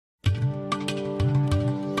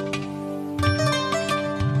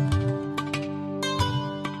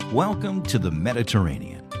Welcome to the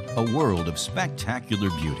Mediterranean, a world of spectacular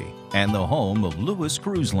beauty and the home of Lewis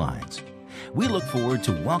Cruise Lines. We look forward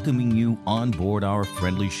to welcoming you on board our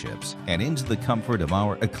friendly ships and into the comfort of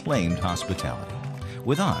our acclaimed hospitality.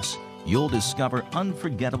 With us, you'll discover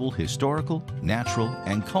unforgettable historical, natural,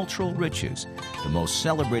 and cultural riches, the most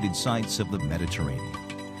celebrated sights of the Mediterranean.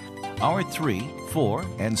 Our 3, 4,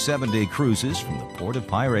 and 7-day cruises from the port of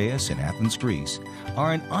Piraeus in Athens, Greece,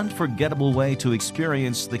 are an unforgettable way to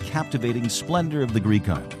experience the captivating splendor of the Greek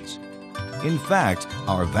islands. In fact,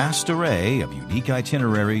 our vast array of unique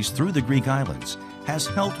itineraries through the Greek islands has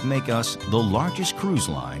helped make us the largest cruise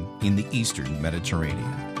line in the Eastern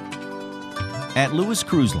Mediterranean. At Lewis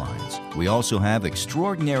Cruise Lines, we also have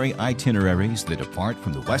extraordinary itineraries that depart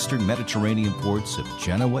from the Western Mediterranean ports of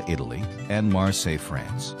Genoa, Italy, and Marseille,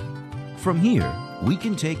 France. From here, we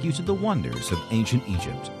can take you to the wonders of ancient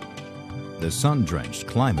Egypt, the sun-drenched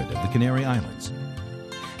climate of the Canary Islands,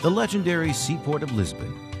 the legendary seaport of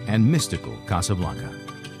Lisbon, and mystical Casablanca.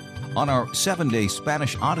 On our 7-day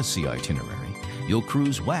Spanish Odyssey itinerary, you'll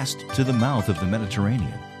cruise west to the mouth of the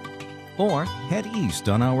Mediterranean, or head east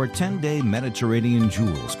on our 10-day Mediterranean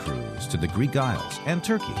Jewels cruise to the Greek Isles and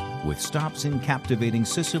Turkey, with stops in captivating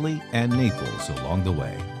Sicily and Naples along the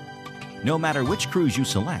way. No matter which cruise you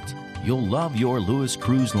select, you'll love your Lewis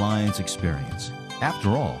Cruise Lines experience. After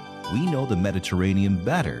all, we know the Mediterranean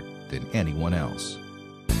better than anyone else.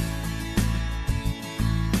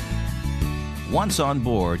 Once on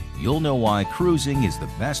board, you'll know why cruising is the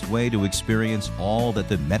best way to experience all that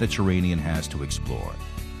the Mediterranean has to explore.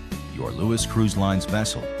 Your Lewis Cruise Lines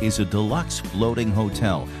vessel is a deluxe floating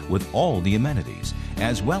hotel with all the amenities,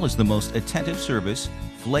 as well as the most attentive service,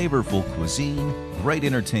 flavorful cuisine, great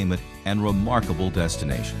entertainment, and remarkable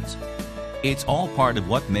destinations. It's all part of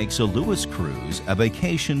what makes a Lewis cruise a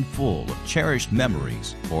vacation full of cherished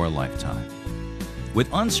memories for a lifetime.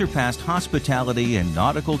 With unsurpassed hospitality and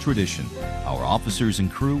nautical tradition, our officers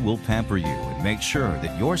and crew will pamper you and make sure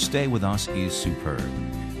that your stay with us is superb.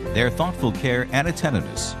 Their thoughtful care and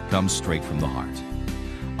attentiveness comes straight from the heart.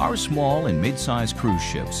 Our small and mid-sized cruise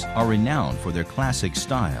ships are renowned for their classic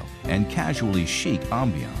style and casually chic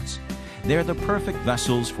ambiance. They're the perfect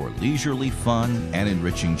vessels for leisurely fun and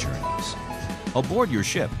enriching journeys. Aboard your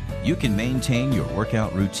ship, you can maintain your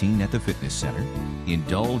workout routine at the fitness center,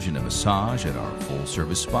 indulge in a massage at our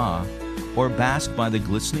full-service spa, or bask by the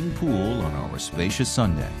glistening pool on our spacious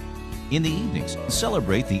sun deck. In the evenings,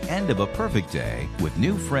 celebrate the end of a perfect day with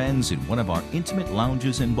new friends in one of our intimate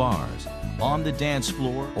lounges and bars, on the dance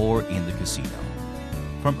floor, or in the casino.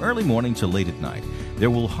 From early morning to late at night, there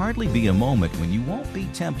will hardly be a moment when you won't be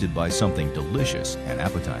tempted by something delicious and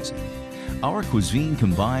appetizing. Our cuisine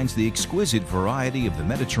combines the exquisite variety of the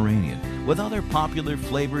Mediterranean with other popular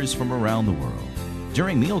flavors from around the world.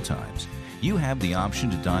 During mealtimes, you have the option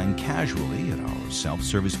to dine casually at our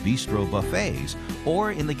self-service bistro buffets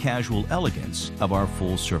or in the casual elegance of our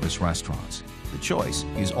full-service restaurants. The choice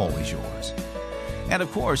is always yours. And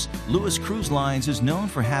of course, Lewis Cruise Lines is known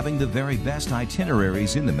for having the very best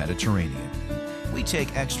itineraries in the Mediterranean. We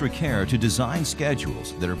take extra care to design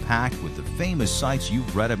schedules that are packed with the famous sites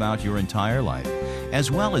you've read about your entire life,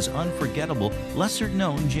 as well as unforgettable,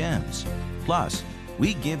 lesser-known gems. Plus,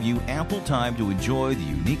 we give you ample time to enjoy the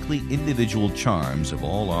uniquely individual charms of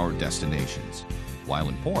all our destinations. While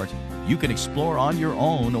in port, you can explore on your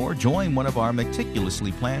own or join one of our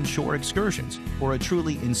meticulously planned shore excursions for a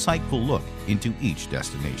truly insightful look into each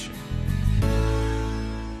destination.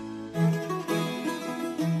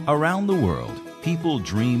 Around the world, people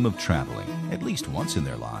dream of traveling, at least once in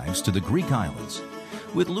their lives, to the Greek islands.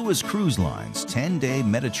 With Lewis Cruise Lines' 10-day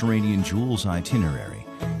Mediterranean Jewels itinerary,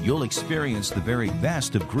 you'll experience the very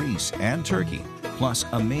best of Greece and Turkey, plus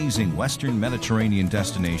amazing Western Mediterranean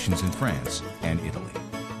destinations in France and Italy.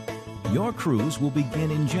 Your cruise will begin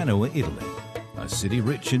in Genoa, Italy, a city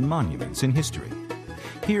rich in monuments and history.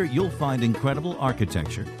 Here you'll find incredible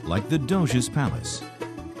architecture like the Doge's Palace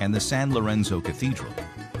and the San Lorenzo Cathedral.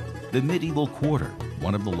 The medieval quarter,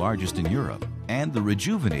 one of the largest in Europe, and the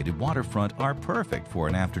rejuvenated waterfront are perfect for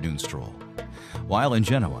an afternoon stroll. While in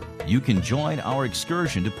Genoa, you can join our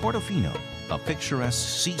excursion to Portofino, a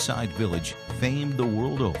picturesque seaside village famed the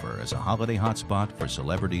world over as a holiday hotspot for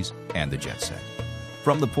celebrities and the jet set.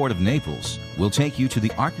 From the port of Naples, we'll take you to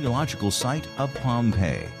the archaeological site of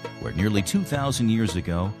Pompeii, where nearly 2,000 years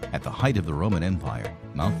ago, at the height of the Roman Empire,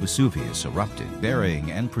 Mount Vesuvius erupted,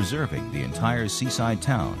 burying and preserving the entire seaside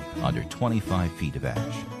town under 25 feet of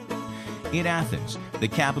ash. In Athens, the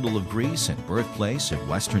capital of Greece and birthplace of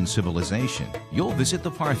Western civilization, you'll visit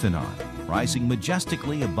the Parthenon, rising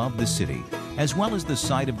majestically above the city, as well as the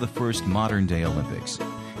site of the first modern-day Olympics.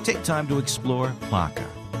 Take time to explore Plaka,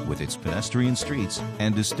 with its pedestrian streets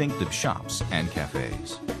and distinctive shops and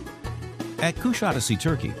cafes. At Kuşadası,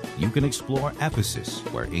 Turkey, you can explore Ephesus,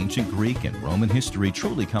 where ancient Greek and Roman history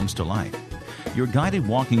truly comes to life. Your guided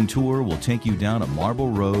walking tour will take you down a marble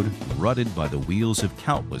road rutted by the wheels of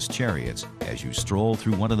countless chariots as you stroll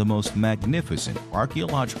through one of the most magnificent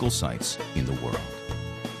archaeological sites in the world.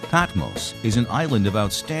 Patmos is an island of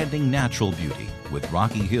outstanding natural beauty, with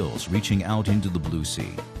rocky hills reaching out into the blue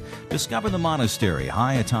sea. Discover the monastery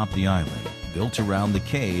high atop the island, built around the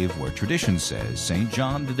cave where tradition says St.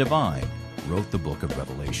 John the Divine wrote the book of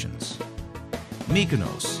Revelations.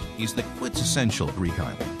 Mykonos is the quintessential Greek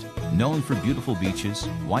island, known for beautiful beaches,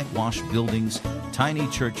 whitewashed buildings, tiny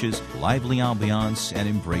churches, lively ambiance, and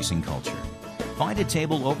embracing culture. Find a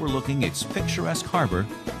table overlooking its picturesque harbor,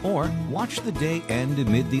 or watch the day end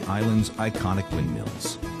amid the island's iconic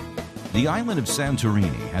windmills. The island of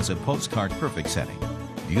Santorini has a postcard-perfect setting.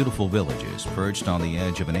 Beautiful villages perched on the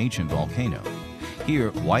edge of an ancient volcano.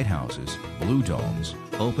 Here, white houses, blue domes,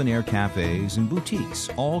 open-air cafes, and boutiques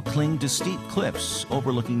all cling to steep cliffs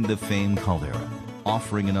overlooking the famed caldera,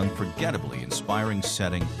 offering an unforgettably inspiring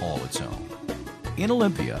setting all its own. In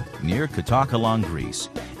Olympia, near Kotakalan, Greece,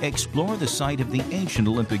 explore the site of the ancient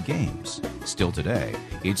Olympic Games. Still today,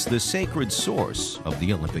 it's the sacred source of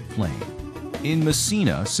the Olympic flame. In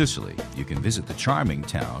Messina, Sicily, you can visit the charming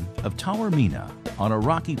town of Taormina on a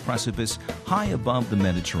rocky precipice high above the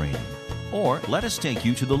Mediterranean. Or let us take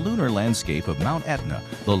you to the lunar landscape of Mount Etna,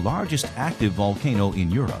 the largest active volcano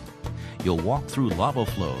in Europe. You'll walk through lava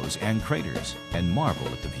flows and craters and marvel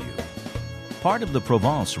at the view. Part of the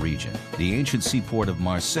Provence region, the ancient seaport of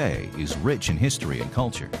Marseille is rich in history and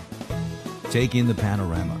culture. Take in the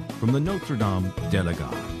panorama from the Notre-Dame de la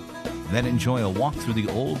Garde, then enjoy a walk through the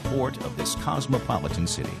old port of this cosmopolitan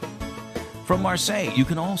city. From Marseille, you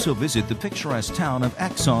can also visit the picturesque town of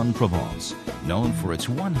Aix-en-Provence, known for its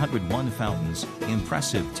 101 fountains,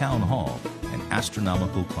 impressive town hall, and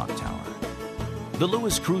astronomical clock tower. The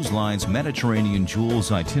Lewis Cruise Line's Mediterranean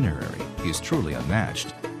Jewels itinerary is truly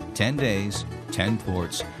unmatched. 10 days, 10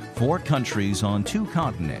 ports, 4 countries on 2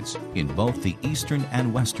 continents in both the eastern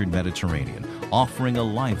and western Mediterranean, offering a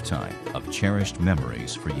lifetime of cherished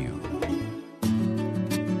memories for you.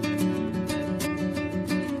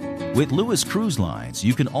 With Lewis Cruise Lines,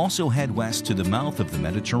 you can also head west to the mouth of the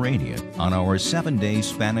Mediterranean on our 7-day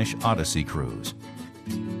Spanish Odyssey cruise.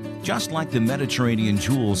 Just like the Mediterranean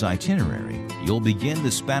Jewels itinerary, you'll begin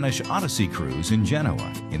the Spanish Odyssey cruise in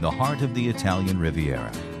Genoa, in the heart of the Italian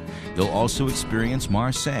Riviera. You'll also experience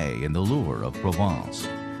Marseille and the lure of Provence.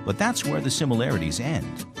 But that's where the similarities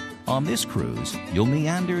end. On this cruise, you'll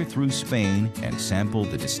meander through Spain and sample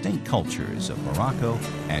the distinct cultures of Morocco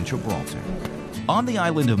and Gibraltar. On the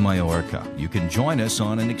island of Majorca, you can join us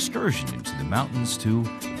on an excursion into the mountains to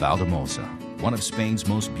Valdemosa, one of Spain's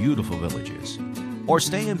most beautiful villages. Or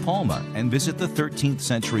stay in Palma and visit the 13th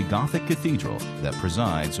century Gothic cathedral that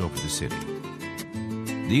presides over the city.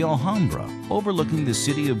 The Alhambra, overlooking the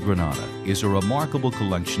city of Granada, is a remarkable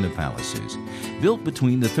collection of palaces, built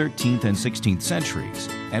between the 13th and 16th centuries,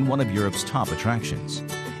 and one of Europe's top attractions.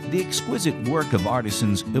 The exquisite work of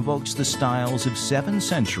artisans evokes the styles of 7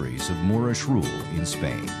 centuries of Moorish rule in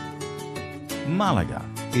Spain. Malaga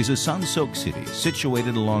is a sun-soaked city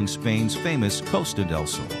situated along Spain's famous Costa del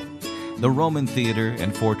Sol. The Roman theater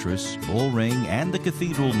and fortress, bull ring, and the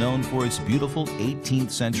cathedral known for its beautiful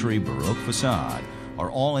 18th century Baroque facade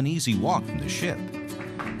are all an easy walk from the ship.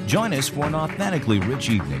 Join us for an authentically rich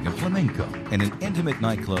evening of flamenco and an intimate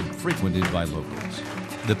nightclub frequented by locals.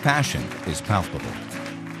 The passion is palpable.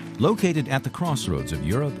 Located at the crossroads of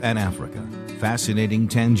Europe and Africa, fascinating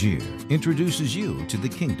Tangier introduces you to the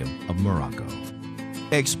Kingdom of Morocco.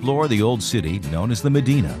 Explore the old city known as the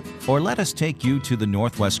Medina, or let us take you to the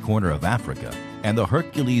northwest corner of Africa and the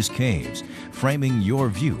Hercules Caves, framing your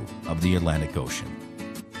view of the Atlantic Ocean.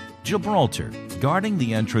 Gibraltar, guarding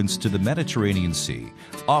the entrance to the Mediterranean Sea,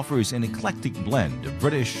 offers an eclectic blend of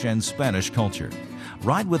British and Spanish culture.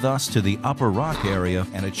 Ride with us to the Upper Rock area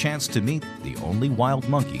and a chance to meet the only wild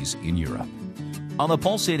monkeys in Europe. On the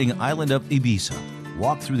pulsating island of Ibiza,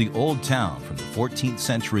 walk through the old town from the 14th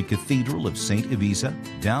century Cathedral of St. Ibiza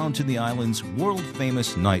down to the island's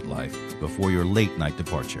world-famous nightlife before your late-night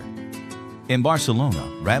departure. In Barcelona,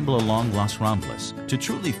 ramble along Las Ramblas to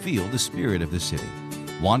truly feel the spirit of the city.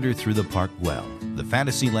 Wander through the Parc Güell, the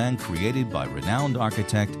fantasy land created by renowned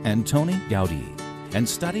architect Antoni Gaudí, and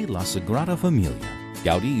study La Sagrada Familia,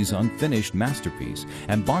 Gaudí's unfinished masterpiece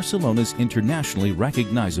and Barcelona's internationally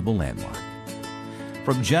recognizable landmark.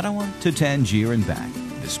 From Genoa to Tangier and back,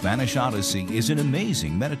 the Spanish Odyssey is an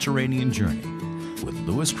amazing Mediterranean journey. With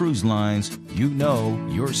Lewis Cruise Lines, you know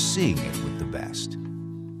you're seeing it with the best.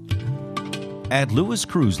 At Lewis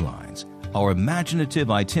Cruise Lines, our imaginative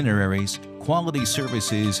itineraries, quality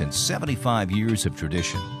services, and 75 years of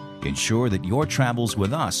tradition ensure that your travels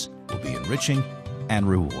with us will be enriching and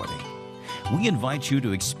rewarding. We invite you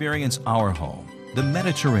to experience our home, the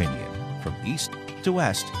Mediterranean, from east to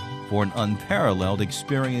west for an unparalleled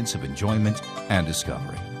experience of enjoyment and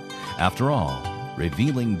discovery. After all,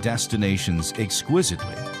 revealing destinations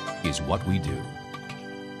exquisitely is what we do.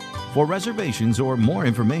 For reservations or more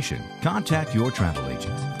information, contact your travel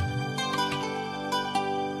agent.